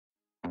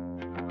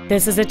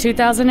This is a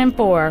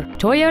 2004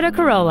 Toyota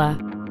Corolla.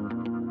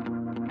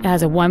 It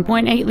has a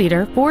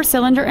 1.8-liter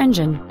four-cylinder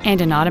engine and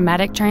an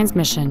automatic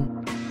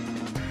transmission.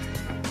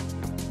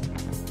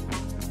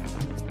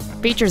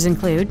 Features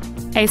include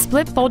a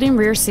split folding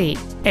rear seat,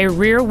 a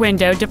rear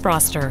window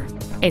defroster,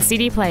 a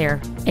CD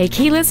player, a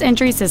keyless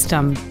entry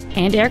system,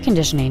 and air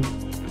conditioning.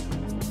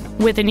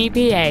 With an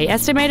EPA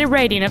estimated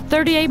rating of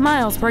 38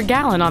 miles per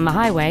gallon on the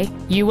highway,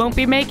 you won't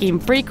be making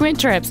frequent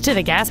trips to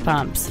the gas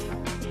pumps.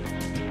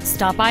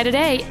 Stop by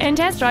today and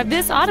test drive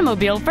this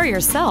automobile for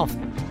yourself.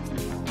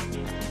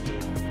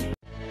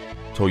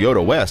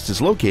 Toyota West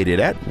is located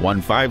at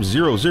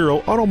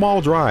 1500 Auto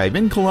Mall Drive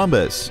in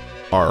Columbus.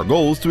 Our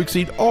goal is to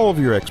exceed all of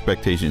your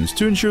expectations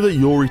to ensure that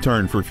you'll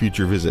return for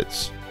future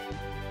visits.